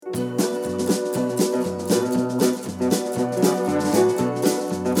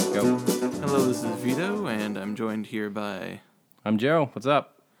hereby. I'm Joe. What's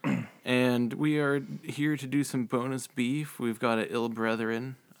up? And we are here to do some bonus beef. We've got an ill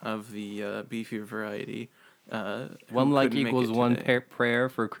brethren of the beefy variety. One like equals one prayer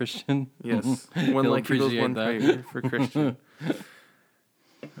for Christian. Yes, one like equals one prayer for Christian.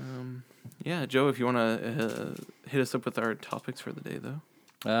 Yeah, Joe, if you want to hit us up with our topics for the day, though.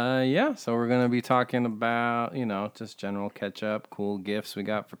 Yeah, so we're going to be talking about, just general catch-up, cool gifts we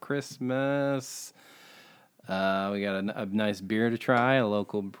got for Christmas. We got a nice beer to try, a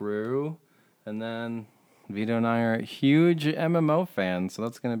local brew. And then Vito and I are huge MMO fans, so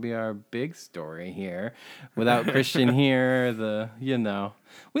that's going to be our big story here. Without Christian here,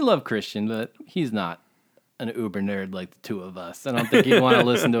 we love Christian, but he's not an uber nerd like the two of us. I don't think he'd want to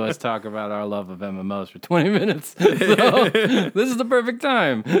listen to us talk about our love of MMOs for 20 minutes. So this is the perfect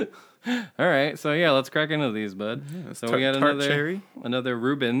time. All right, so yeah, let's crack into these, bud. Yeah, so we got another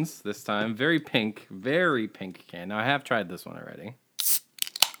Rubens this time. Very pink can. Now I have tried this one already.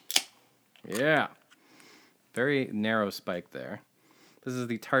 Yeah. Very narrow spike there. This is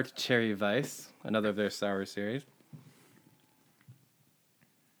the Tart Cherry Weiss, another of their sour series.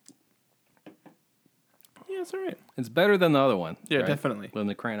 Yeah, it's all right. It's better than the other one. Yeah, right? Definitely. Than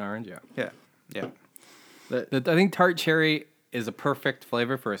the Crayon Orange, yeah. Yeah. I think Tart Cherry is a perfect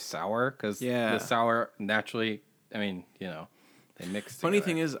flavor for a sour, because the sour naturally, they mix together. Funny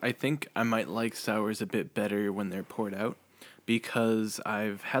thing is, I think I might like sours a bit better when they're poured out, because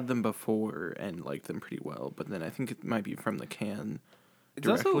I've had them before and liked them pretty well, but then I think it might be from the can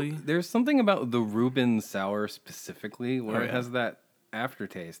directly. There's something about the Reuben sour specifically where it has that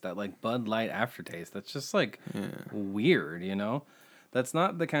aftertaste, that like Bud Light aftertaste that's just weird, That's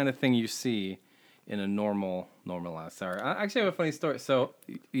not the kind of thing you see in a normalized sour. I actually have a funny story. So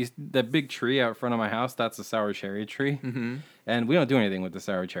that big tree out front of my house, that's a sour cherry tree. Mm-hmm. And we don't do anything with the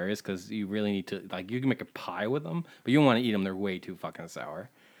sour cherries because you really need to, you can make a pie with them, but you don't want to eat them. They're way too fucking sour.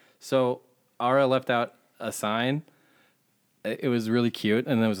 So Ara left out a sign. It was really cute.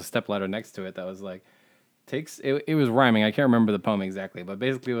 And there was a stepladder next to it that was like, it was rhyming. I can't remember the poem exactly, but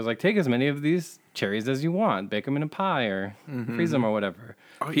basically it was like, take as many of these cherries as you want, bake them in a pie or freeze them or whatever.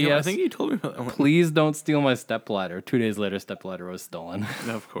 Oh, P.S. I think you told me about that one. Please don't steal my stepladder. 2 days later, stepladder was stolen.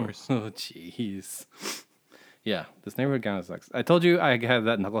 Of course. Oh, jeez. Yeah, this neighborhood kind of sucks. I told you I had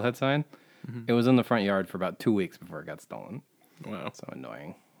that knucklehead sign. Mm-hmm. It was in the front yard for about 2 weeks before it got stolen. Wow. So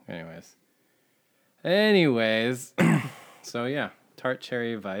annoying. Anyways. So yeah, Tart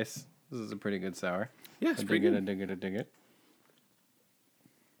Cherry Weiss. This is a pretty good sour. Yeah, it's pretty good. I dig it.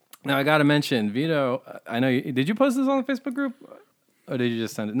 Now, I got to mention, Vito, I know did you post this on the Facebook group? Or did you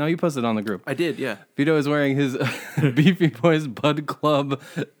just send it? No, you posted it on the group. I did, yeah. Vito is wearing his Beefy Boys Bud Club,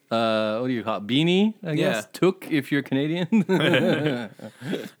 what do you call it? Beanie, I guess? Toque, if you're Canadian.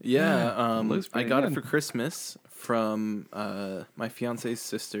 Yeah, I got good. it for Christmas from my fiance's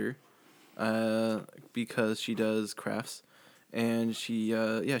sister because she does crafts. And she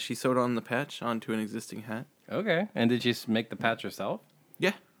sewed on the patch onto an existing hat. Okay. And did she make the patch herself?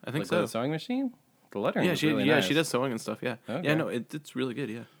 Yeah, I think so. With a sewing machine? The lettering is really nice. nice. She does sewing and stuff, yeah. Okay. Yeah, no, it's really good,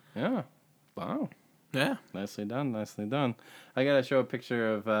 yeah. Yeah. Wow. Yeah. Nicely done. I got to show a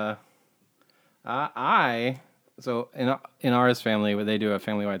picture of, so in Ara's family, where they do a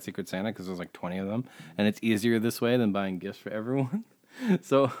family-wide Secret Santa, because there's like 20 of them, and it's easier this way than buying gifts for everyone.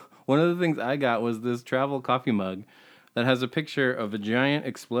 So one of the things I got was this travel coffee mug that has a picture of a giant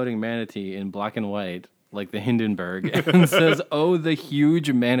exploding manatee in black and white, like the Hindenburg, and says, "Oh, the huge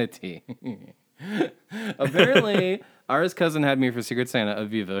manatee." Apparently, Ara's cousin had me for Secret Santa,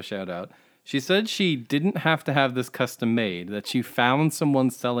 Aviva, shout out. She said she didn't have to have this custom made, that she found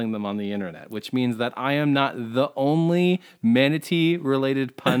someone selling them on the internet, which means that I am not the only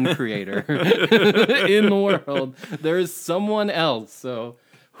manatee-related pun creator in the world. There is someone else, so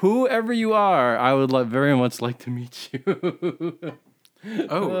whoever you are, I would very much like to meet you.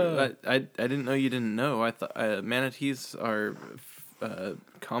 I didn't know you didn't know. I thought manatees are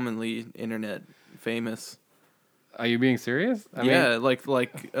commonly internet famous. Are you being serious? I mean,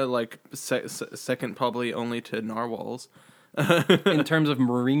 second probably only to narwhals. In terms of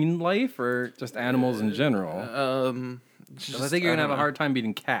marine life or just animals in general? I think you're gonna have a hard time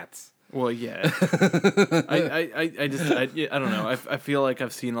beating cats. Well, yeah. I don't know. I feel like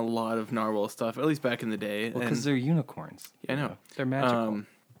I've seen a lot of narwhal stuff, at least back in the day. Well, because they're unicorns. Yeah, I know. They're magical.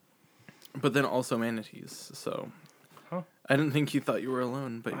 But then also manatees, so. Huh? I didn't think you thought you were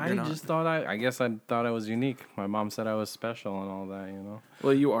alone, but I you're not. just thought I guess I thought I was unique. My mom said I was special and all that, you know.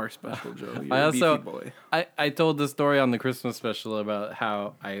 Well, you are special, Joe. You're I a also beefy boy. I told the story on the Christmas special about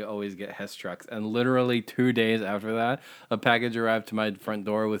how I always get Hess trucks, and literally 2 days after that, a package arrived to my front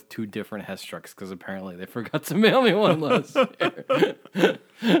door with 2 different Hess trucks because apparently they forgot to mail me one last year.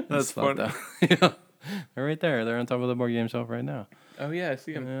 That's funny. Yeah. They're right there. They're on top of the board game shelf right now. Oh yeah, I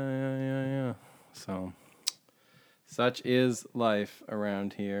see him. Yeah. So, such is life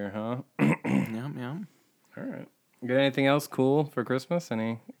around here, huh? Yeah. All right. Got anything else cool for Christmas?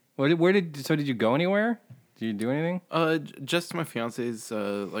 Did you go anywhere? Did you do anything? Just my fiance's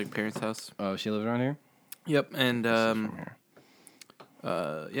parents' house. Oh, she lives around here? Yep, and From here.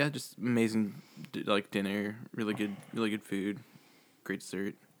 yeah, just amazing dinner, really good food, great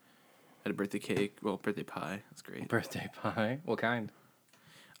dessert. Had a birthday cake, birthday pie. That's great. Birthday pie? What kind?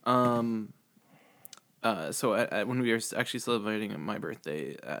 So when we were actually celebrating my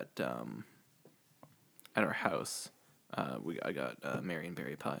birthday at our house, I got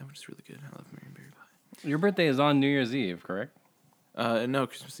Marionberry pie, which is really good. I love Marionberry pie. Your birthday is on New Year's Eve, correct? No,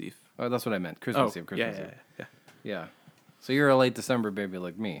 Christmas Eve. Oh, that's what I meant. Christmas Eve. Yeah. Yeah. So you're a late December baby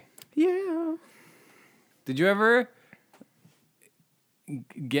like me. Yeah. Did you ever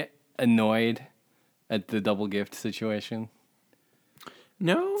get annoyed at the double gift situation?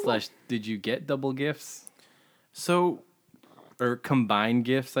 No. / did you get double gifts? So, or combined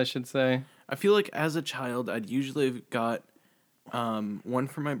gifts, I should say. I feel like as a child, I'd usually have got one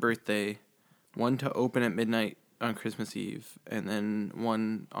for my birthday, one to open at midnight on Christmas Eve, and then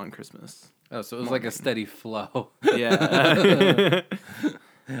one on Christmas. Oh, so it was like a steady flow. Yeah.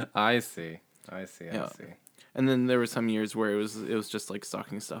 I see. And then there were some years where it was just like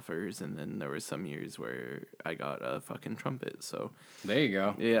stocking stuffers, and then there were some years where I got a fucking trumpet. So there you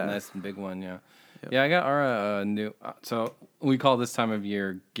go. Yeah, nice big one. Yeah, yep. Yeah. I got our new. So we call this time of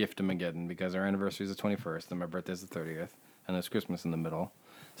year Gift-a-mageddon because our anniversary is the 21st and my birthday is the 30th, and there's Christmas in the middle.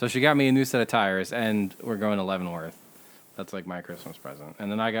 So she got me a new set of tires, and we're going to Leavenworth. That's like my Christmas present.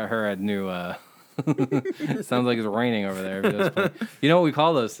 And then I got her a new. Sounds like it's raining over there. You know what we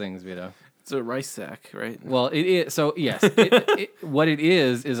call those things, Vito? It's a rice sack, right? Well, it is. So yes, what it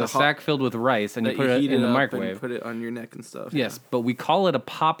is a sack filled with rice, and you put it in the microwave. And put it on your neck and stuff. Yes, but we call it a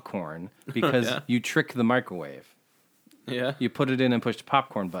popcorn because you trick the microwave. Yeah. You put it in and push the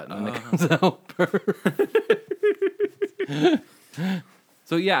popcorn button, and it comes out perfect.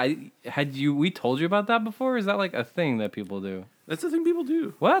 So yeah, we told you about that before? Or is that like a thing that people do? That's the thing people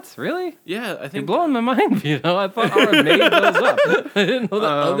do. What? Really? Yeah, I think... You're blowing my mind, you know? I thought I made those up. I didn't know that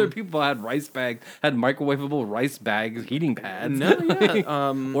other people had had microwavable rice bags, heating pads. No,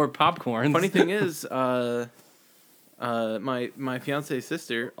 yeah. Or popcorn. Funny thing is, my fiance's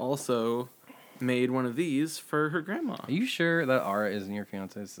sister also made one of these for her grandma. Are you sure that Ara isn't your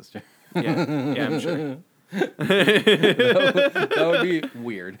fiance's sister? Yeah, I'm sure. that would be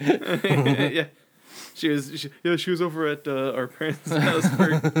weird. Yeah. She was over at our parents' house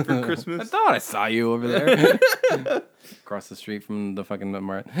for Christmas. I thought I saw you over there. Across the street from the fucking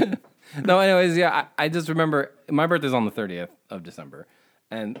Mart. No, anyways, yeah, I just remember my birthday's on the 30th of December.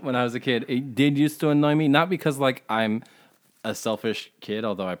 And when I was a kid, it did used to annoy me. Not because, like, I'm a selfish kid,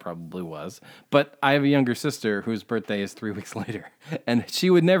 although I probably was. But I have a younger sister whose birthday is 3 weeks later. And she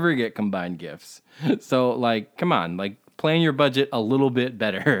would never get combined gifts. So, like, come on, like, plan your budget a little bit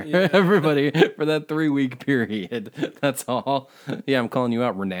better, everybody, for that 3-week period. That's all. Yeah, I'm calling you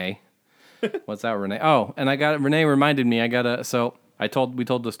out, Renee. What's out, Renee? Oh, and Renee reminded me, we told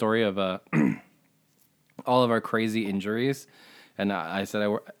the story of all of our crazy injuries. And I said I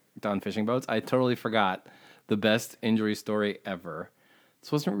worked on fishing boats. I totally forgot the best injury story ever.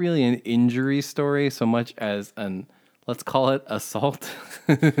 This wasn't really an injury story so much as let's call it assault.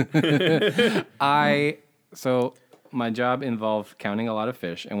 My job involved counting a lot of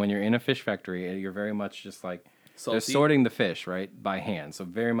fish, and when you're in a fish factory, you're very much just like they're sorting the fish, right, by hand. So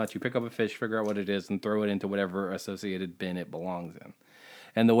very much you pick up a fish, figure out what it is, and throw it into whatever associated bin it belongs in.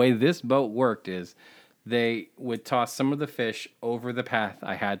 And the way this boat worked is they would toss some of the fish over the path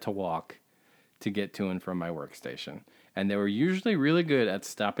I had to walk to get to and from my workstation. And they were usually really good at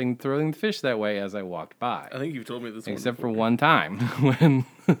stopping throwing the fish that way as I walked by. I think you've told me this Except for one time when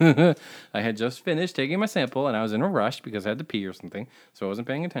I had just finished taking my sample and I was in a rush because I had to pee or something. So I wasn't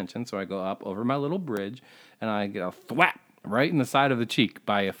paying attention. So I go up over my little bridge and I get a thwap right in the side of the cheek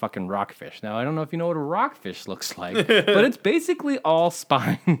by a fucking rockfish. Now, I don't know if you know what a rockfish looks like, but it's basically all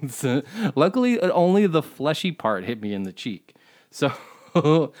spines. Luckily, only the fleshy part hit me in the cheek. So...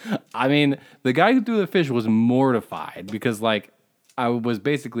 I mean, the guy who threw the fish was mortified because, like, I was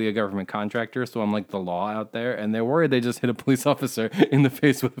basically a government contractor, so I'm like the law out there, and they're worried they just hit a police officer in the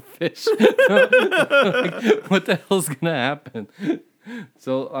face with a fish. Like, what the hell's gonna happen?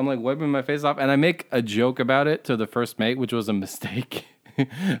 So I'm like wiping my face off, and I make a joke about it to the first mate, which was a mistake.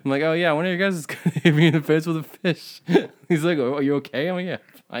 I'm like, oh yeah, one of you guys is gonna hit me in the face with a fish. He's like, oh, are you okay? I'm like, yeah,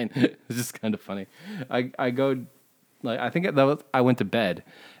 fine. It's just kind of funny. I go, like, I think that was, I went to bed,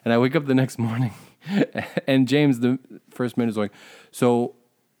 and I wake up the next morning, and James, the first mate, is like, so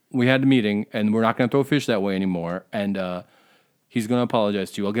we had the meeting, and we're not gonna throw fish that way anymore, and he's going to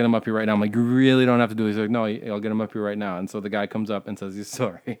apologize to you. I'll get him up here right now. I'm like, you really don't have to do this. He's like, no, I'll get him up here right now. And so the guy comes up and says he's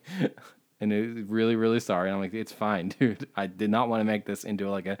sorry. And he's really, really sorry. And I'm like, it's fine, dude. I did not want to make this into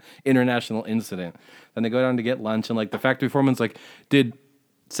like an international incident. Then they go down to get lunch. And like the factory foreman's like, did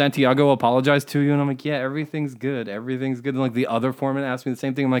Santiago apologize to you? And I'm like, yeah, everything's good. Everything's good. And like the other foreman asked me the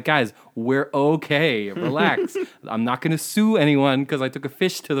same thing. I'm like, guys, we're okay. Relax. I'm not going to sue anyone because I took a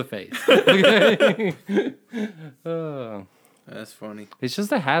fish to the face. Okay? That's funny. It's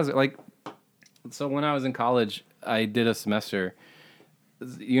just a hazard. Like, so when I was in college, I did a semester.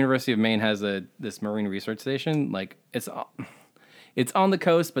 The University of Maine has this marine research station. Like, it's on the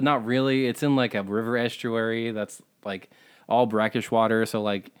coast, but not really. It's in like a river estuary that's like all brackish water. So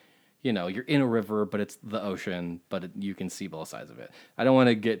like, you know, you're in a river, but it's the ocean, but you can see both sides of it. I don't want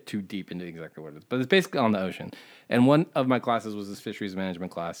to get too deep into exactly what it is, but it's basically on the ocean. And one of my classes was this fisheries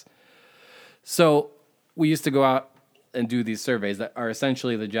management class. So we used to go out and do these surveys that are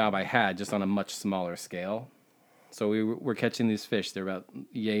essentially the job I had, just on a much smaller scale. So we were catching these fish. They're about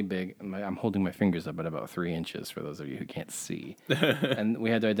yay big. I'm holding my fingers up at about 3 inches for those of you who can't see. And we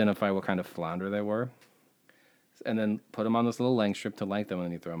had to identify what kind of flounder they were, and then put them on this little length strip to length them, and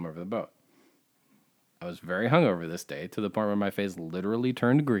then you throw them over the boat. I was very hungover this day, to the point where my face literally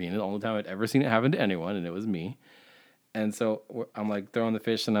turned green. The only time I'd ever seen it happen to anyone, and it was me. And so I'm like throwing the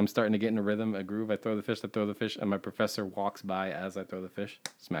fish, and I'm starting to get in a rhythm, a groove. I throw the fish, and my professor walks by as I throw the fish.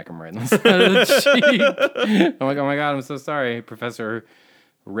 Smack him right in the side of the cheek. I'm like, oh my God, I'm so sorry, Professor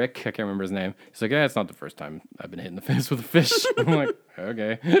Rick. I can't remember his name. He's like, yeah, it's not the first time I've been hit in the face with a fish. I'm like,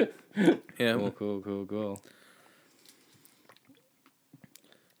 okay. Yeah. Cool.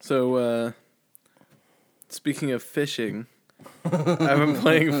 So, speaking of fishing, I've been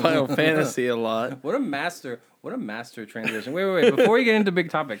playing Final Fantasy a lot. What a master transition. Wait. Before we get into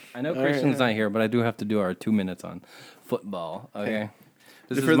big topic, I know Christian's not here, but I do have to do our 2 minutes on football. Okay.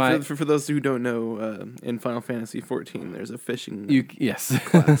 For those who don't know, in Final Fantasy 14, there's a fishing yes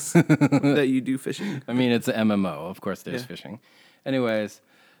class that you do fishing. I mean, it's an MMO. Of course, there's fishing. Anyways,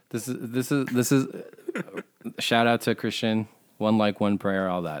 this is shout out to Christian. 1 like, 1 prayer,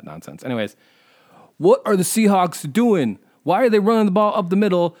 all that nonsense. Anyways, what are the Seahawks doing? Why are they running the ball up the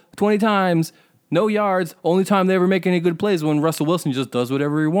middle 20 times? No yards. Only time they ever make any good plays when Russell Wilson just does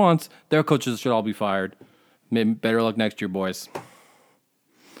whatever he wants. Their coaches should all be fired. Better luck next year, boys.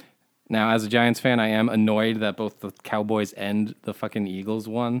 Now, as a Giants fan, I am annoyed that both the Cowboys and the fucking Eagles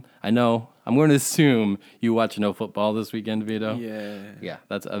won. I know. I'm going to assume you watch no football this weekend, Vito. Yeah,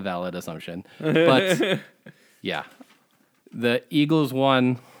 that's a valid assumption. But, yeah. The Eagles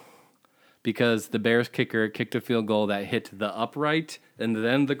won because the Bears kicker kicked a field goal that hit the upright and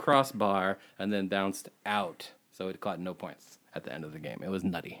then the crossbar and then bounced out. So it caught no points at the end of the game. It was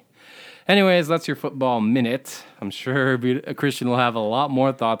nutty. Anyways, that's your football minute. I'm sure Christian will have a lot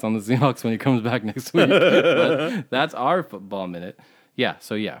more thoughts on the Seahawks when he comes back next week. But that's our football minute.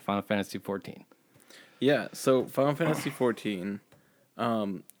 Final Fantasy 14. Yeah, so Final Fantasy 14. I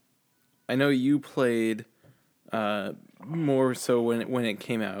know you played more so when it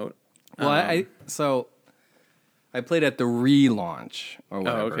came out. Well, I played at the relaunch or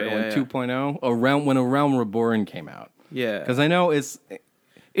whatever, when 2.0, when A Realm Reborn came out. Yeah, because I know it's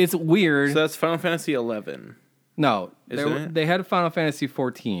weird. So that's Final Fantasy 11. No, they had a Final Fantasy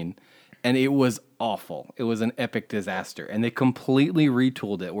 14, and it was awful. It was an epic disaster, and they completely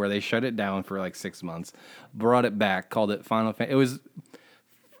retooled it, where they shut it down for like 6 months, brought it back, called it Final Fantasy. It was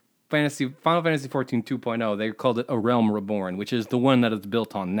Final Fantasy 14 2.0, they called it A Realm Reborn, which is the one that it's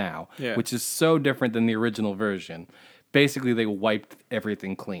built on now, which is so different than the original version. Basically, they wiped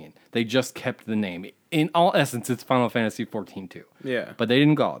everything clean. They just kept the name. In all essence, it's Final Fantasy 14 2. Yeah. But they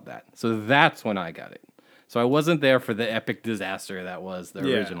didn't call it that. So that's when I got it. So I wasn't there for the epic disaster that was the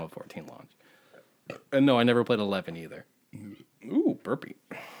original 14 launch. And no, I never played 11 either. Ooh, burpee.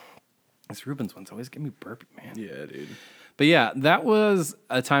 This Rubens one's always give me burpee, man. Yeah, dude. But yeah, that was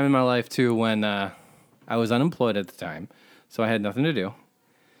a time in my life, too, when I was unemployed at the time. So I had nothing to do.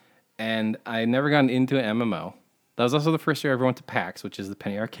 And I had never gotten into an MMO. That was also the first year I ever went to PAX, which is the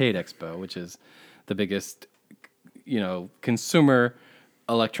Penny Arcade Expo, which is the biggest, consumer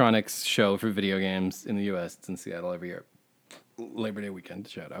electronics show for video games in the U.S. It's in Seattle every year. Labor Day weekend,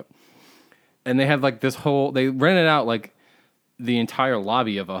 shout out. And they had like they rented out like the entire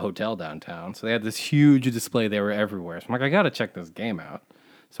lobby of a hotel downtown. So they had this huge display. They were everywhere. So I'm like, I got to check this game out.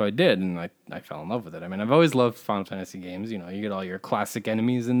 So I did, and I fell in love with it. I mean, I've always loved Final Fantasy games. You get all your classic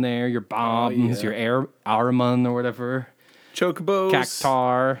enemies in there, your bombs, your Ahriman or whatever. Chocobos.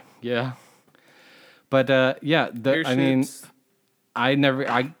 Cactar, yeah. But, I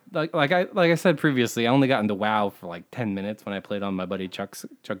said previously, I only got into WoW for like 10 minutes when I played on my buddy Chuck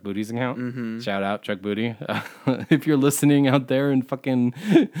Booty's account. Mm-hmm. Shout out Chuck Booty. If you're listening out there in fucking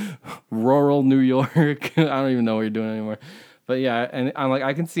rural New York, I don't even know what you're doing anymore. But yeah, and I'm like,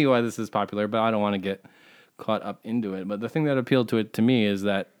 I can see why this is popular, but I don't want to get caught up into it. But the thing that appealed to me is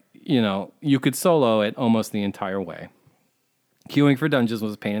that, you could solo it almost the entire way. Queuing for dungeons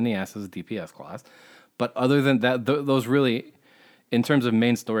was a pain in the ass as a DPS class. But other than that, those really, in terms of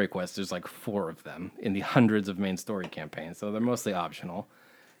main story quests, there's like 4 of them in the hundreds of main story campaigns. So they're mostly optional.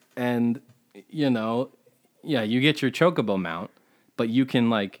 And, you get your Chocobo mount, but you can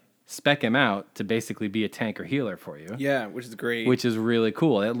like spec him out to basically be a tank or healer for you. Yeah, which is great. Which is really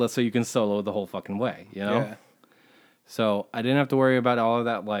cool. So you can solo the whole fucking way, Yeah. So I didn't have to worry about all of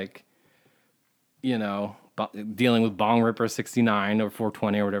that, like, dealing with Bong Ripper 69 or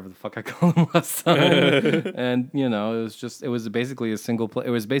 420 or whatever the fuck I call them last time. And, it was basically a single play.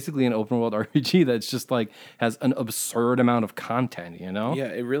 It was basically an open world RPG that's just like has an absurd amount of content, Yeah,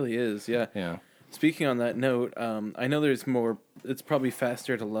 it really is. Yeah. Yeah. Speaking on that note, I know there's more. It's probably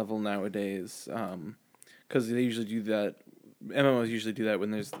faster to level nowadays, because they usually do that. MMOs usually do that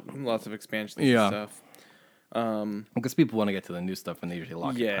when there's lots of expansions and stuff. Because people want to get to the new stuff and they usually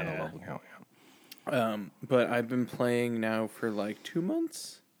lock it kind of level count. Yeah. But I've been playing now for like 2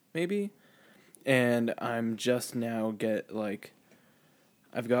 months, maybe, and I'm just now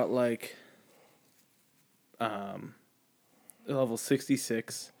I've got like level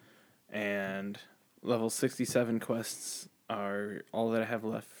 66. And level 67 quests are all that I have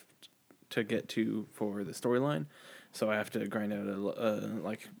left to get to for the storyline. So I have to grind out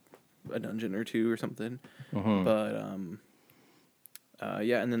a dungeon or 2 or something. Mm-hmm. But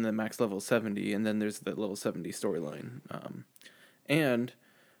and then the max level 70, and then there's the level 70 storyline. And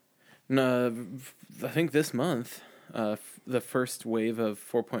I think this month, the first wave of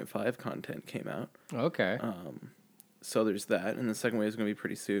 4.5 content came out. Okay. So there's that, and the second wave is going to be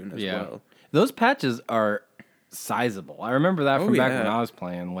pretty soon as well. Those patches are sizable. I remember that from back when Yeah. I was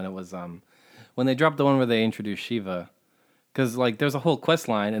playing, when it was when they dropped the one where they introduced Shiva, because like there's a whole quest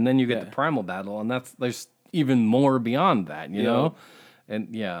line, and then you get the primal battle, and there's even more beyond that, you know, and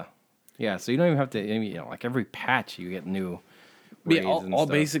so you don't even have to, like every patch you get new. Yeah,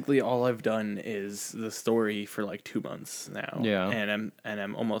 all I've done is the story for like 2 months now. Yeah, and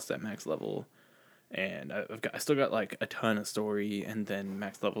I'm almost at max level. And I still got like a ton of story, and then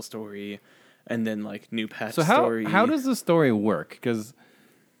max level story, and then like new patch story. So how does the story work? Because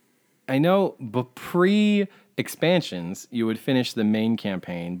I know pre-expansions you would finish the main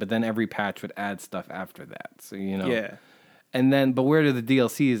campaign, but then every patch would add stuff after that. So Yeah. And then, but where do the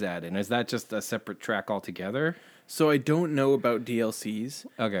DLCs add in? Is that just a separate track altogether? So I don't know about DLCs.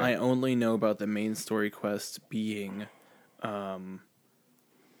 Okay. I only know about the main story quests being,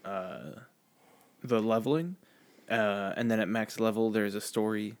 the leveling, and then at max level there's a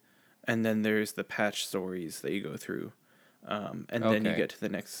story, and then there's the patch stories that you go through, and then you get to the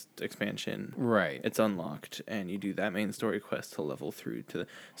next expansion. Right. It's unlocked, and you do that main story quest to level through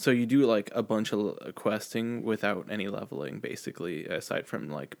so you do like a bunch of questing without any leveling, basically, aside from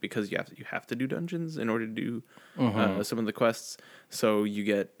like, because you have to do dungeons in order to do some of the quests. So you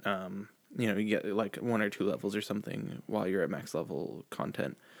get you get like 1 or 2 levels or something while you're at max level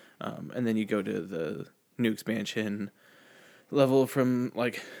content. And then you go to the new expansion level from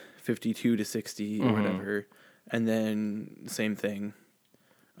like 52 to 60 or whatever, and then same thing.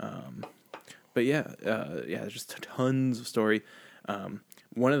 But there's just tons of story.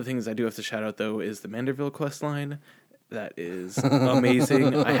 One of the things I do have to shout out though is the Manderville quest line. That is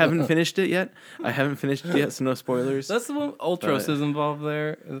amazing. I haven't finished it yet, so no spoilers. That's the one Ultros is involved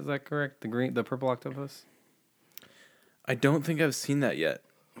there. Is that correct? The purple octopus? I don't think I've seen that yet.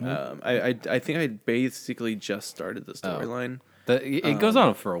 I think I basically just started the storyline. It goes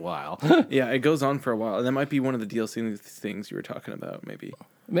on for a while. Yeah, it goes on for a while. And that might be one of the DLC things you were talking about, maybe.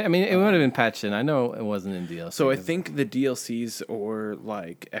 I mean, it would have been patched in. I know it wasn't in DLC. So I think the DLCs or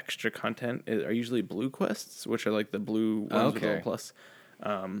like extra content are usually blue quests, which are like the blue ones with all plus.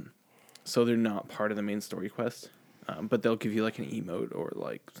 So they're not part of the main story quest. But they'll give you like an emote or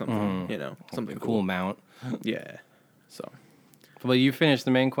like something, something cool mount. Yeah. So Well, you finished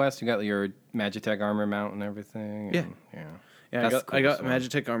the main quest. You got your Magitech armor mount and everything. Yeah. Yeah. yeah, That's I got cool,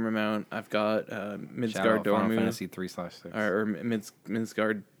 Magitech armor mount. I've got Shout Midgard out Final Dormu, Fantasy 3/6. or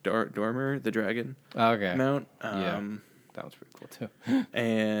Midgard Dormer, the dragon Okay. mount. Yeah. That was pretty cool too.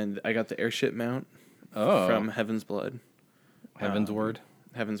 And I got the airship mount from Heaven's Blood. Heaven's Word.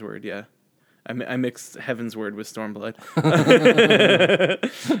 Heaven's Word, yeah. I mixed Heaven's Word with Stormblood.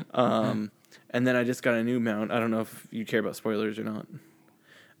 And then I just got a new mount. I don't know if you care about spoilers or not.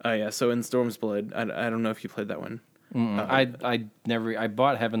 Yeah, so in Storm's Blood, I don't know if you played that one. I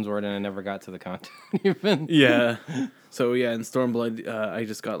bought Heaven's Word and I never got to the content even. Yeah. So yeah, in Stormblood, I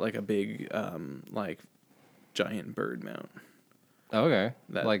just got like a big like giant bird mount. Okay.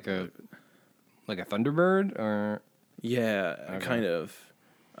 Like a Thunderbird or Yeah, kind of.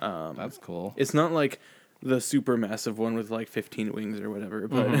 that's cool. It's not like the super massive one with like 15 wings or whatever,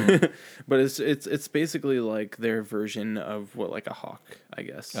 but but it's basically like their version of what, like a hawk, I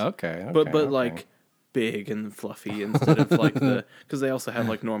guess. Okay. But like big and fluffy instead of like the, because they also have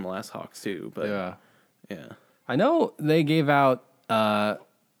like normal ass hawks too. But yeah. I know they gave out.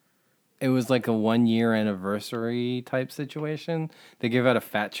 It was like a 1-year anniversary type situation. They gave out a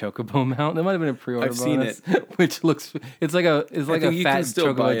fat chocobo mount. It might have been a pre-order. I've seen it, which looks it's like a fat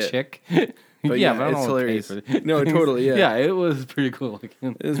chocobo chick. But yeah, but I don't it's hilarious. pay for it. No, totally. Yeah, yeah, it was pretty cool.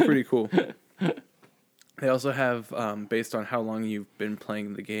 It was pretty cool. They also have, based on how long you've been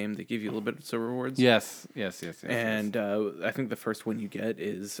playing the game, they give you a little bit of rewards. Yes. And I think the first one you get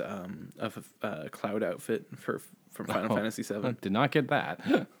is a cloud outfit from Final Fantasy VII. Did not get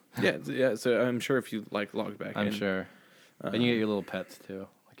that. yeah. So I'm sure if you like log back in, I'm sure. Then you get your little pets too,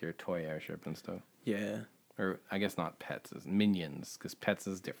 like your toy airship and stuff. Yeah. Or I guess not pets, it's minions, because pets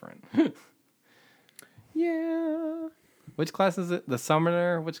is different. Yeah. Which class is it? The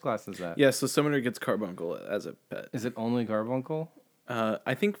summoner? Which class is that? Yeah, so Summoner gets Carbuncle as a pet. Is it only Carbuncle?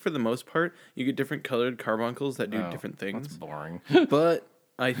 I think for the most part, you get different colored Carbuncles that do different things. That's boring. But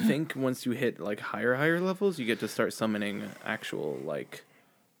I think once you hit like higher levels, you get to start summoning actual like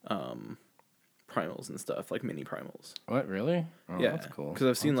primals and stuff, like mini primals. What, really? Oh, Yeah, that's cool. Because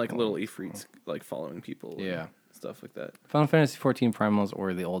I've seen like little Ifrits like following people. Yeah. Stuff like that. Final Fantasy 14 primals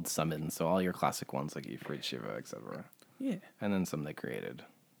or the old summons, so all your classic ones like Ifrit, Shiva, etc. Yeah. And then some they created.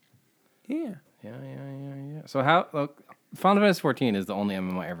 Yeah. Yeah. So Final Fantasy 14 is the only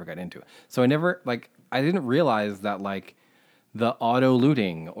MMO I ever got into. So I didn't realize that like the auto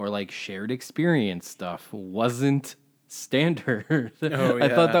looting or like shared experience stuff wasn't standard. Oh, yeah. I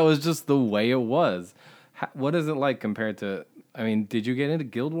thought that was just the way it was. What is it like compared to? I mean, did you get into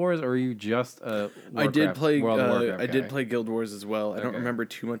Guild Wars or are you just a I did play World of Warcraft I guy? did play Guild Wars as well. I don't remember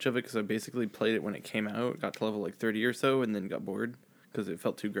too much of it because I basically played it when it came out, got to level like 30 or so, and then got bored because it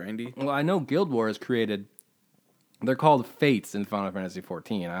felt too grindy. Well, I know Guild Wars created. They're called Fates in Final Fantasy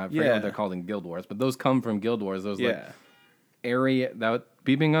 14. I forget what they're called in Guild Wars, but those come from Guild Wars. Those like area that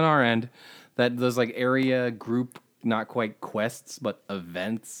beeping on our end. That those like area group, not quite quests, but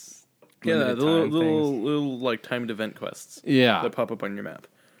events. Yeah, the little like timed event quests. Yeah, that pop up on your map.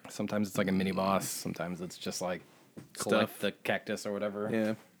 Sometimes it's like a mini boss. Sometimes it's just like collect the cactus or whatever.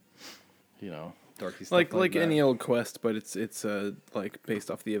 Yeah, dorky stuff like that. any old quest, but it's like based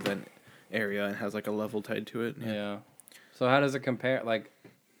off the event area and has like a level tied to it. Yeah. So how does it compare? Like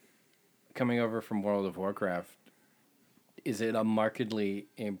coming over from World of Warcraft, is it a markedly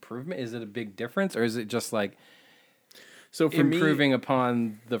improvement? Is it a big difference, or is it just like? So for improving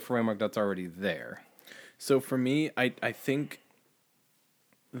upon the framework that's already there. So for me, I think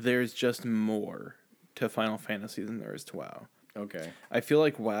there's just more to Final Fantasy than there is to WoW. Okay. I feel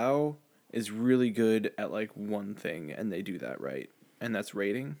like WoW is really good at like one thing, and they do that right, and that's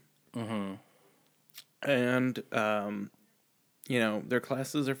raiding. Mm-hmm. And their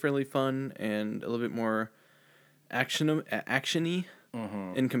classes are fairly fun and a little bit more actiony.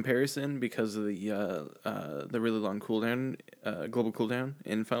 Mm-hmm. In comparison, because of the really long cooldown, global cooldown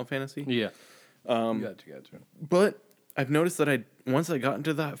in Final Fantasy. Yeah. Gotcha. But I've noticed that once I got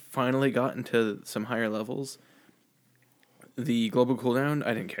into that, finally got into some higher levels, the global cooldown,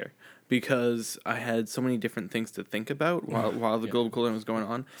 I didn't care. Because I had so many different things to think about while the global cooldown was going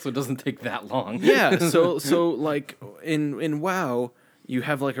on. So it doesn't take that long. Yeah, so like in WoW, you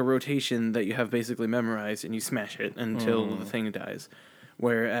have like a rotation that you have basically memorized and you smash it until the thing dies.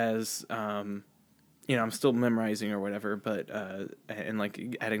 Whereas, I'm still memorizing or whatever, but and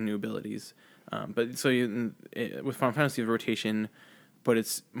like adding new abilities. But so with Final Fantasy rotation, but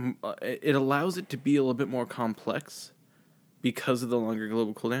it allows it to be a little bit more complex because of the longer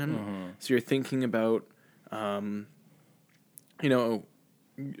global cooldown. Mm-hmm. So you're thinking about, and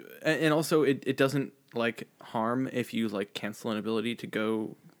also it doesn't like harm if you like cancel an ability to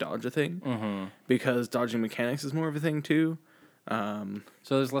go dodge a thing, because dodging mechanics is more of a thing too. So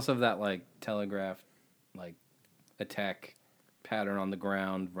there's less of that like telegraph, like attack pattern on the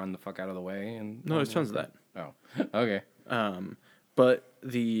ground, run the fuck out of the way, and No, there's tons of that. Oh, okay. But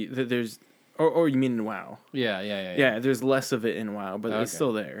there's or you mean in WoW? Yeah. There's less of it in WoW, but it's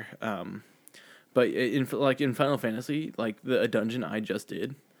still there. But in Final Fantasy, like a dungeon I just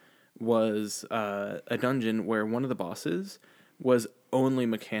did was a dungeon where one of the bosses was only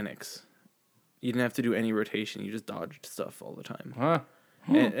mechanics. You didn't have to do any rotation. You just dodged stuff all the time. Huh?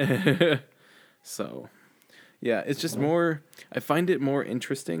 So, yeah, it's just more... I find it more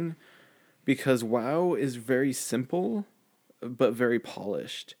interesting because WoW is very simple, but very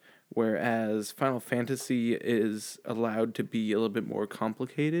polished. Whereas Final Fantasy is allowed to be a little bit more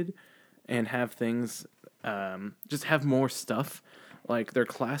complicated and have things... just have more stuff. Like, their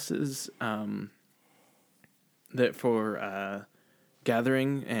classes that for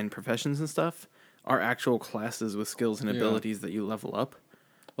gathering and professions and stuff are actual classes with skills and abilities that you level up.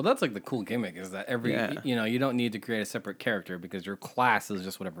 Well, that's like the cool gimmick is that you don't need to create a separate character because your class is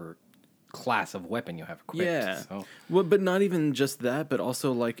just whatever class of weapon you have equipped. Yeah. So. Well, but not even just that, but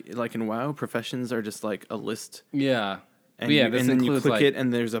also like in WoW, professions are just like a list. Yeah. And, this and then you click like it,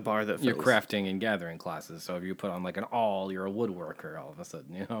 and there's a bar that fills. Your crafting and gathering classes. So if you put on like an all, you're a woodworker all of a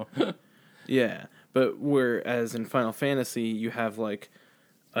sudden, you know? Yeah. But whereas in Final Fantasy, you have like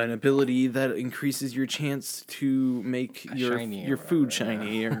an ability that increases your chance to make your food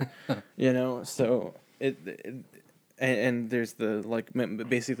shiny, or you know, so and there's the like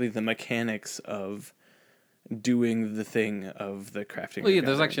basically the mechanics of doing the thing of the crafting. Well, yeah,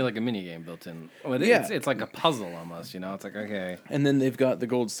 there's actually like a mini game built in. Well, it's like a puzzle almost, you know. It's like okay. And then they've got the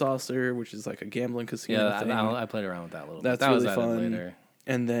Gold Saucer, which is like a gambling casino. Yeah, I played around with that a little. That's bit. really was fun. Later.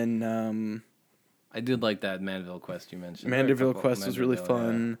 And then I did like that Mandeville quest you mentioned. Mandeville quest was really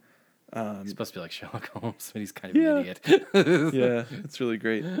fun. He's supposed to be like Sherlock Holmes, but he's kind of an idiot. Yeah, it's really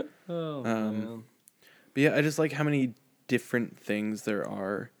great. Oh man. But yeah, I just like how many different things there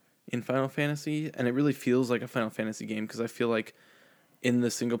are in Final Fantasy, and it really feels like a Final Fantasy game because I feel like in the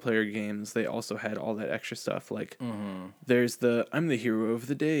single player games they also had all that extra stuff. Like there's I'm the hero of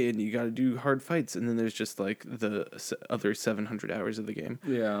the day, and you got to do hard fights, and then there's just like the other 700 hours of the game.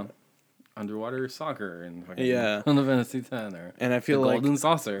 Yeah. Underwater soccer and Final Fantasy X, and I feel like Golden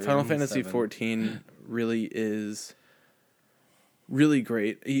Saucer. Final Fantasy 14 really is really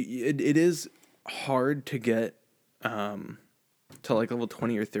great. It is hard to get to like level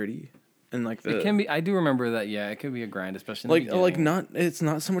 20 or 30, and like it can be. I do remember that. Yeah, it could be a grind, especially it's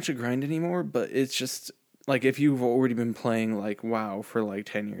not so much a grind anymore, but it's just like if you've already been playing like WoW for like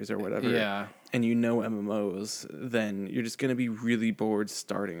 10 years or whatever. Yeah. And you know MMOs, then you're just going to be really bored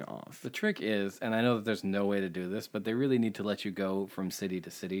starting off. The trick is, and I know that there's no way to do this, but they really need to let you go from city to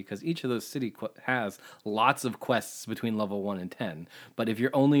city because each of those city has lots of quests between level 1 and 10. But if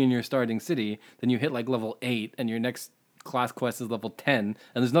you're only in your starting city, then you hit like level 8 and your next class quest is level 10 and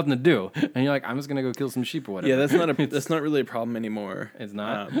there's nothing to do. And you're like, I'm just going to go kill some sheep or whatever. Yeah, that's not really a problem anymore. It's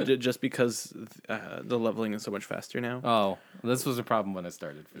not? Just because the leveling is so much faster now. Oh, this was a problem when I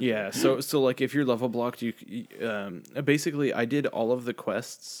started. Yeah, so like if you're level blocked, you basically I did all of the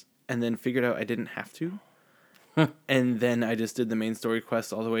quests and then figured out I didn't have to. And then I just did the main story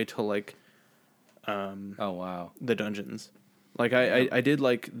quest all the way till like oh wow, the dungeons. Like I did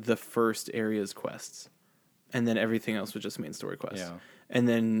like the first area's quests. And then everything else was just main story quests. Yeah. And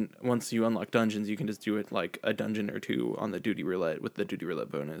then once you unlock dungeons, you can just do it like a dungeon or two on the duty roulette with the duty roulette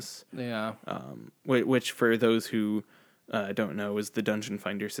bonus. Yeah. Which for those who don't know is the dungeon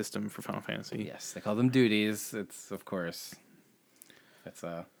finder system for Final Fantasy. Yes, they call them duties. It's of course.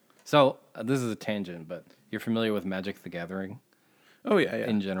 So this is a tangent, but you're familiar with Magic the Gathering? Oh yeah.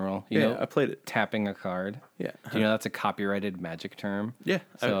 In general, you know, I played it. Tapping a card. Yeah. Do you know that's a copyrighted Magic term? Yeah.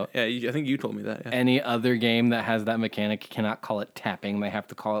 So I think you told me that. Yeah. Any other game that has that mechanic cannot call it tapping. They have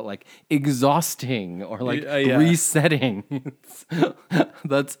to call it like exhausting or like resetting.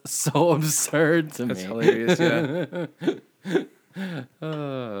 That's so absurd to me. That's hilarious. Yeah.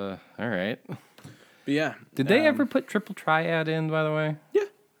 All right. But yeah. Did they ever put triple triad in? By the way. Yeah.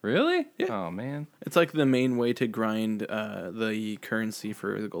 Really? Yeah. Oh, man. It's like the main way to grind the currency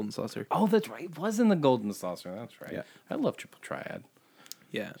for the Golden Saucer. Oh, that's right. It was in the Golden Saucer. That's right. Yeah. I love Triple Triad.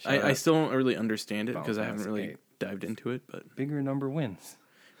 Yeah. I still don't really understand it because I haven't really dived into it. But bigger number wins.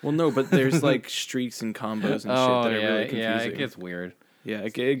 Well, no, but there's like streaks and combos and shit that are really confusing. Yeah, it gets weird. Yeah,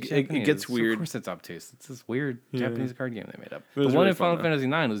 it Japanese. gets weird. Of course, it's obtuse. It's this weird Japanese card game they made up. It The was one really in Final fun, though. Fantasy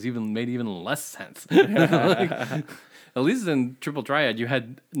IX was made even less sense. Like, at least in Triple Triad, you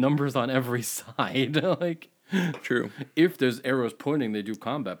had numbers on every side. Like, True. if there's arrows pointing, they do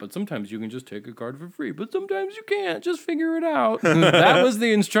combat. But sometimes you can just take a card for free. But sometimes you can't. Just figure it out. That was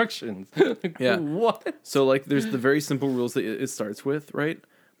the instructions. Like, Yeah. what? So like, there's the very simple rules that it starts with, right?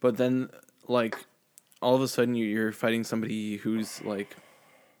 But then like, all of a sudden you're fighting somebody who's like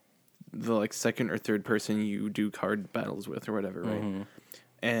the like second or third person you do card battles with or whatever, right? Mm-hmm.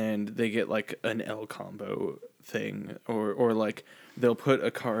 And they get like an L combo thing, or like they'll put a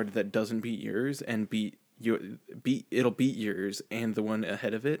card that doesn't beat yours and it'll beat yours and the one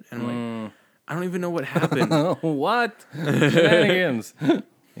ahead of it, and I'm like, I don't even know what happened. What? Shenanigans.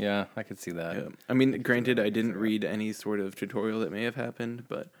 Yeah, I could see that. Yeah. I mean, granted, I didn't read any sort of tutorial that may have happened,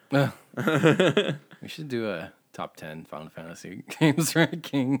 but We should do a top 10 Final Fantasy games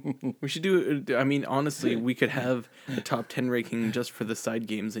ranking. we should do. I mean, honestly, we could have a top 10 ranking just for the side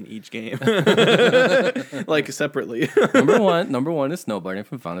games in each game, like separately. Number one is snowboarding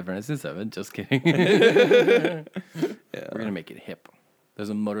from Final Fantasy VII. Just kidding. We're gonna make it hip. There's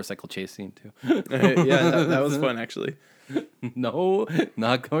a motorcycle chase scene too. Yeah, that was fun actually. No,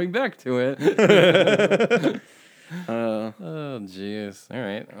 not going back to it. Oh, jeez. All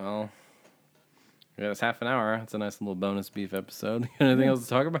right. Well, yeah, it's half an hour. It's a nice little bonus beef episode. Anything else to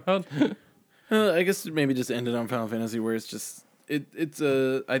talk about? I guess maybe just end it on Final Fantasy, where it's just I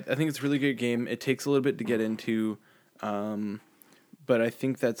think it's a really good game. It takes a little bit to get into, but I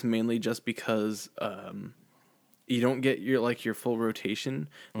think that's mainly just because you don't get your full rotation.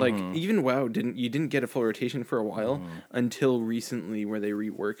 Like even WoW didn't get a full rotation for a while until recently, where they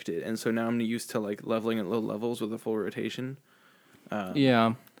reworked it, and so now I'm used to like leveling at low levels with a full rotation.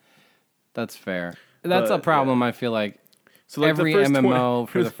 Yeah, that's fair. That's a problem. I feel like. So like every the first MMO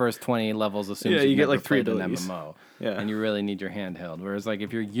for the first 20 levels assumes Yeah, you you get never like 3 played an abilities. MMO. Yeah. And you really need your handheld. Whereas like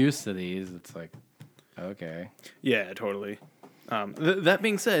if you're used to these, it's like, okay. Yeah, totally. That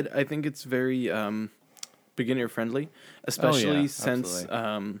being said, I think it's very beginner friendly, especially since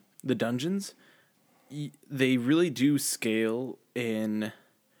the dungeons, they really do scale in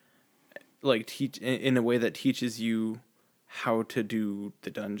like teach in a way that teaches you how to do the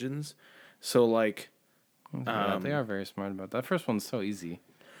dungeons. So like, Yeah, they are very smart about that. First one's so easy.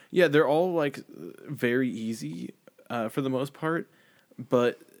 yeah, they're all like very easy for the most part,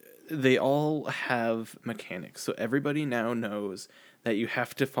 but they all have mechanics. So everybody now knows that you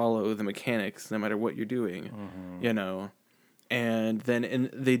have to follow the mechanics no matter what you're doing, you know. And then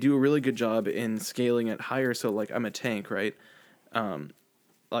they do a really good job in scaling it higher. So like I'm a tank, right?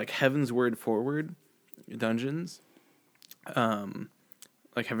 Like Heaven's Word forward dungeons,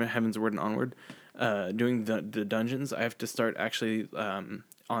 like Heaven's Word and onward, doing the dungeons, I have to start actually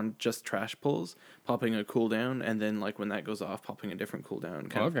on just trash pulls, popping a cooldown, and then like when that goes off, popping a different cooldown,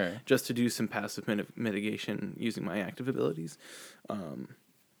 kind of, just to do some passive mitigation using my active abilities.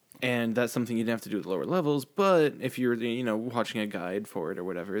 And that's something you didn't have to do at lower levels, but if you're watching a guide for it or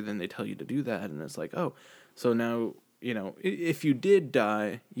whatever, then they tell you to do that, and it's like, oh, so now if you did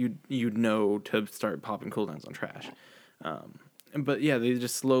die, you'd know to start popping cooldowns on trash. But yeah, they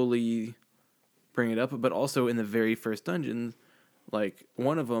just slowly bring it up. But also in the very first dungeon, like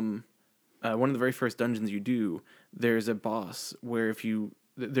one of the very first dungeons you do, there's a boss where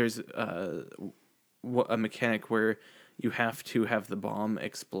there's a mechanic where you have to have the bomb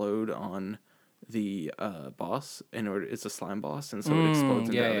explode on the boss in order. It's a slime boss, and so it explodes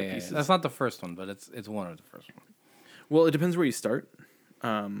into other pieces. That's not the first one, but it's one of the first ones. Well, it depends where you start.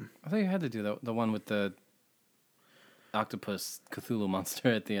 I thought you had to do the one with the octopus Cthulhu monster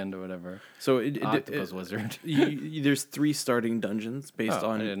at the end or whatever. So octopus wizard. There's 3 starting dungeons based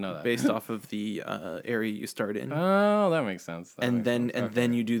I didn't know that. based off of the area you start in. Oh, that makes sense.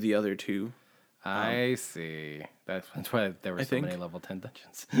 Then you do the other 2. I see. That's why there were so many level 10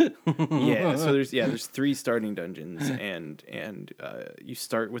 dungeons. Yeah. So there's 3 starting dungeons, and you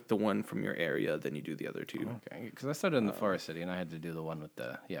start with the one from your area, then you do the other 2. Okay, because I started in the Forest City, and I had to do the one with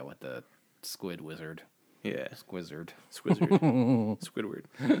the squid wizard. Yeah. Squizzard. Squidward.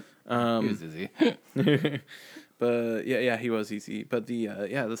 He was easy. But yeah, he was easy. But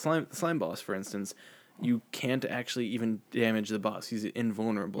the slime boss, for instance, you can't actually even damage the boss. He's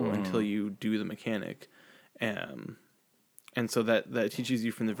invulnerable until you do the mechanic. And so that teaches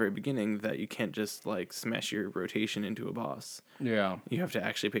you from the very beginning that you can't just like smash your rotation into a boss. Yeah. You have to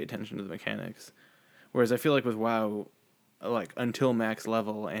actually pay attention to the mechanics. Whereas I feel like with WoW, like until max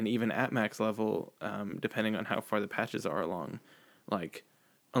level, and even at max level, depending on how far the patches are along, like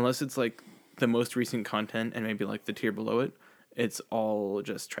unless it's like the most recent content and maybe like the tier below it, it's all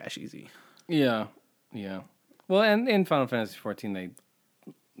just trash easy. Yeah, yeah. Well, and in Final Fantasy XIV,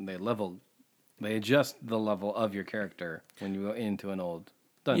 they adjust the level of your character when you go into an old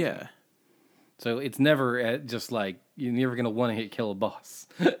dungeon. Yeah. So it's never just like you're never gonna one hit kill a boss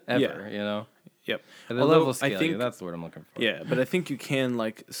ever. You know. Yep. The Although level scale, I think that's the word I'm looking for. Yeah, but I think you can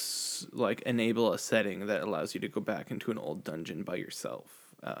like enable a setting that allows you to go back into an old dungeon by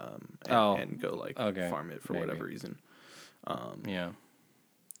yourself, and go like farm it for whatever reason. Yeah.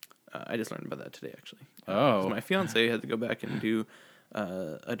 I just learned about that today actually. 'Cause Oh. my fiance had to go back and do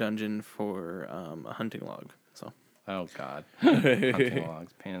a dungeon for a hunting log. So. Oh God. Hunting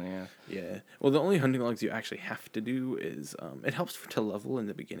logs, pain in the ass. Yeah. Well, the only hunting logs you actually have to do is it helps to level in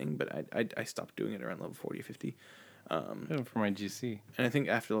the beginning, but I stopped doing it around level 40 or 50. For my GC. And I think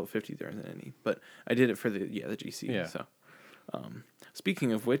after level 50 there isn't any, but I did it for the GC. Yeah. So,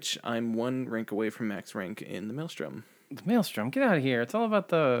 speaking of which, I'm 1 rank away from max rank in the Maelstrom. The Maelstrom, get out of here! It's all about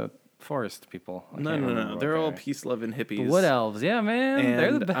the forest people. No. They're all peace loving hippies. The wood elves, yeah, man. And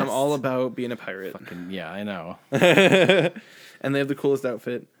they're the best. I'm all about being a pirate. Yeah, I know. And they have the coolest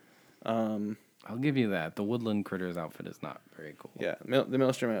outfit. I'll give you that. The woodland critters outfit is not very cool. Yeah, the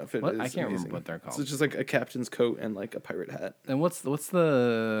Maelstrom outfit is I can't amazing. remember what they're called. So it's just like a captain's coat and like a pirate hat. And what's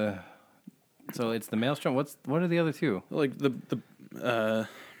the? So it's the Maelstrom. What are the other two? Like the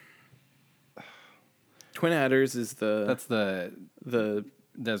Twin Adders is That's the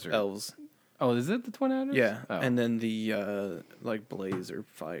desert elves. Oh, is it the Twin Adders? Yeah, Oh. and then the like blaze or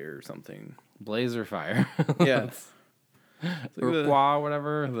fire or something. Blaze or fire? Yeah, Or like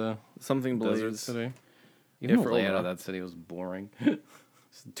whatever. The something desert blaze. city. Even the for layout Olaf. of that city was boring.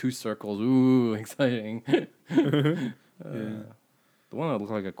 Just 2 circles. Ooh, exciting. The one that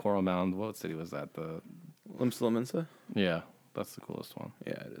looked like a coral mound. What city was that? The Limsa. Yeah, that's the coolest one.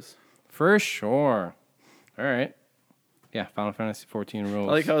 Yeah, it is. For sure. All right. Yeah, Final Fantasy 14 rules.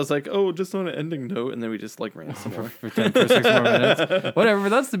 I like how I was like, oh, just on an ending note, and then we just like ran some more. for 6 more minutes. Whatever,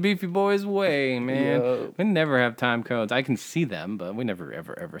 that's the Beefy Boys way, man. Yeah. We never have time codes. I can see them, but we never,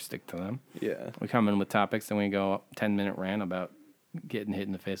 ever stick to them. Yeah. We come in with topics, and we go 10-minute rant about getting hit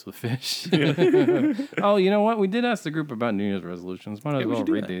in the face with fish. Oh, you know what? We did ask the group about New Year's resolutions. Might as well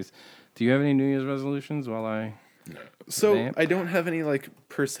read these. Do you have any New Year's resolutions while I... So, I don't have any, like,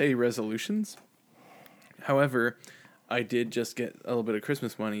 per se resolutions. However, I did just get a little bit of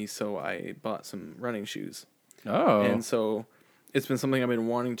Christmas money, so I bought some running shoes. Oh. And so it's been something I've been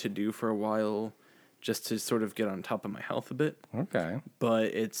wanting to do for a while just to sort of get on top of my health a bit. Okay.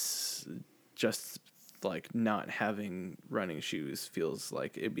 But it's just like not having running shoes feels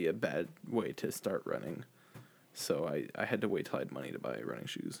like it'd be a bad way to start running. So I had to wait till I had money to buy running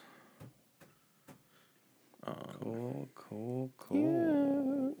shoes. Cool.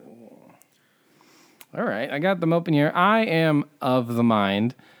 All right, I got them open here. I am of the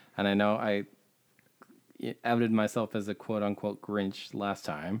mind, and I know I outed myself as a quote-unquote Grinch last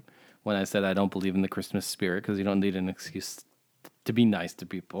time when I said I don't believe in the Christmas spirit because you don't need an excuse to be nice to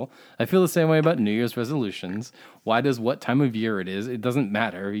people. I feel the same way about New Year's resolutions. Why does what time of year it is? It doesn't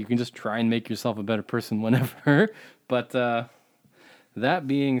matter. You can just try and make yourself a better person whenever. But that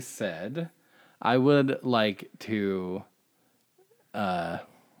being said, I would like to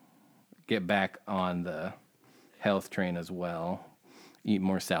get back on the health train as well. Eat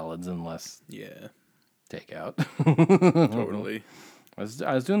more salads and less takeout. Totally. I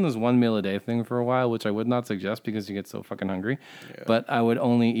was doing this 1 meal a day thing for a while, which I would not suggest because you get so fucking hungry. Yeah. But I would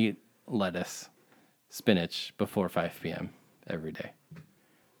only eat lettuce, spinach before 5 p.m. every day.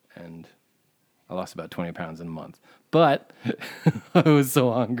 And I lost about 20 pounds in a month. But I was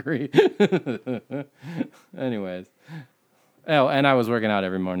so hungry. Anyways. Oh, and I was working out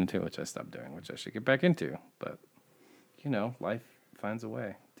every morning too, which I stopped doing, which I should get back into. But, life finds a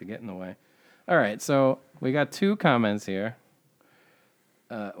way to get in the way. All right, so we got 2 comments here.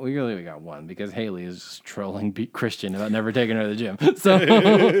 We got 1 because Haley is just trolling Christian about never taking her to the gym. So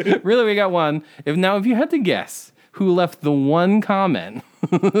really we got 1. If you had to guess who left the 1 comment,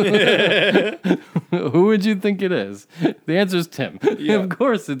 who would you think it is? The answer is Tim. Yeah. Of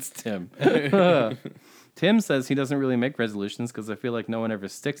course it's Tim. Tim says he doesn't really make resolutions because I feel like no one ever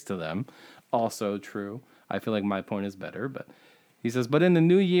sticks to them. Also true. I feel like my point is better, but he says, but in the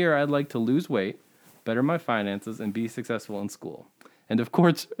new year, I'd like to lose weight, better my finances, and be successful in school. And of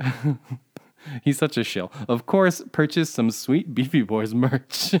course, he's such a shill. Of course, purchase some sweet Beefy Boys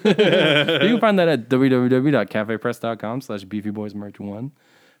merch. You can find that at www.cafepress.com/BeefyBoysMerch1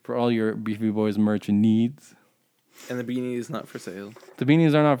 for all your Beefy Boys merch needs. And the beanie is not for sale. The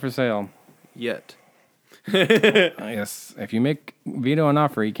beanies are not for sale. Yet. Yes, if you make Vito an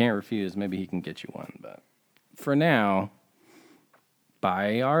offer he can't refuse, maybe he can get you one. But for now,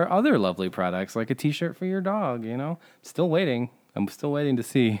 buy our other lovely products, like a T-shirt for your dog. Still waiting. I'm still waiting to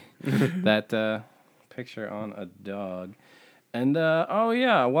see that picture on a dog. And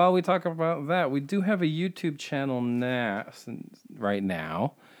while we talk about that, we do have a YouTube channel right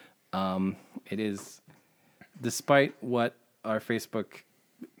now. It is, despite what our Facebook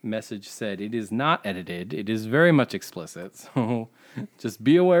message said, it is not edited. It is very much explicit. So just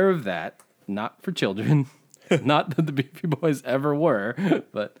be aware of that. Not for children. Not that the Beefy Boys ever were,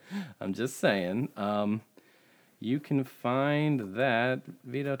 but I'm just saying. You can find that.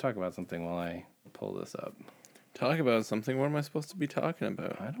 Vito, talk about something while I pull this up. Talk about something? What am I supposed to be talking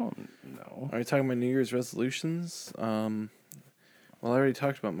about? I don't know. Are we talking about New Year's resolutions? Well, I already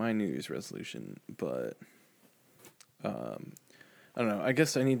talked about my New Year's resolution, but I don't know. I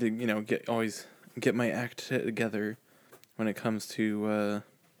guess I need to, get my act together when it comes to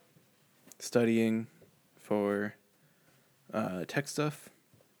studying for tech stuff,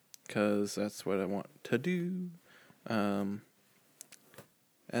 because that's what I want to do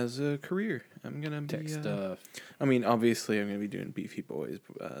as a career. I'm gonna be Tech stuff. I mean, obviously, I'm gonna be doing Beefy Boys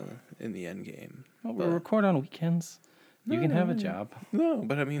in the end game. Well, we'll record on weekends. You can have a job. No,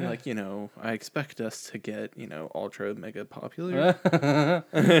 but I mean, I expect us to get ultra mega popular.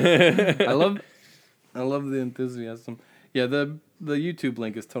 I love the enthusiasm. Yeah, the YouTube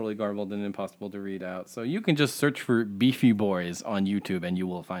link is totally garbled and impossible to read out. So you can just search for Beefy Boys on YouTube and you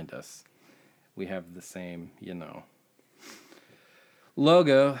will find us. We have the same,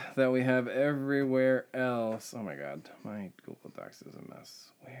 logo that we have everywhere else. Oh my God, my Google Docs is a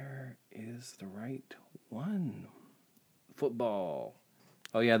mess. Where is the right one? Football.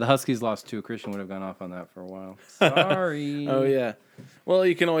 Oh yeah, the Huskies lost too. Christian would have gone off on that for a while. Sorry. Oh yeah. Well,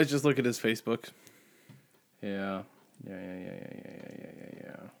 you can always just look at his Facebook. Yeah.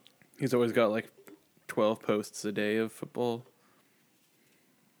 He's always got like 12 posts a day of football.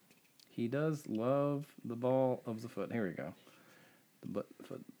 He does love the ball of the foot. Here we go. The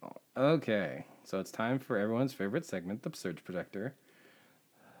football. Okay, so it's time for everyone's favorite segment, the Surge Projector.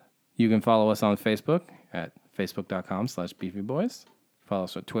 You can follow us on Facebook at facebook.com/beefyboys. Follow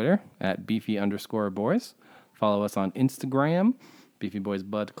us on Twitter at beefy_boys. Follow us on Instagram, Beefy Boys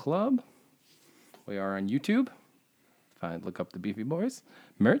Bud Club. We are on YouTube. Look up the Beefy Boys.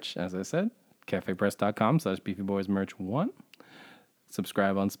 Merch, as I said, cafepress.com/beefyboysmerch1.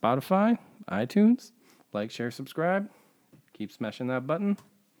 Subscribe on Spotify, iTunes. Like, share, subscribe. Keep smashing that button.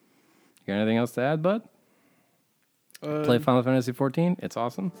 You got anything else to add, bud? Play Final Fantasy 14. It's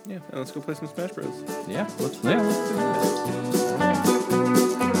awesome. Yeah, and let's go play some Smash Bros. Yeah, let's do that.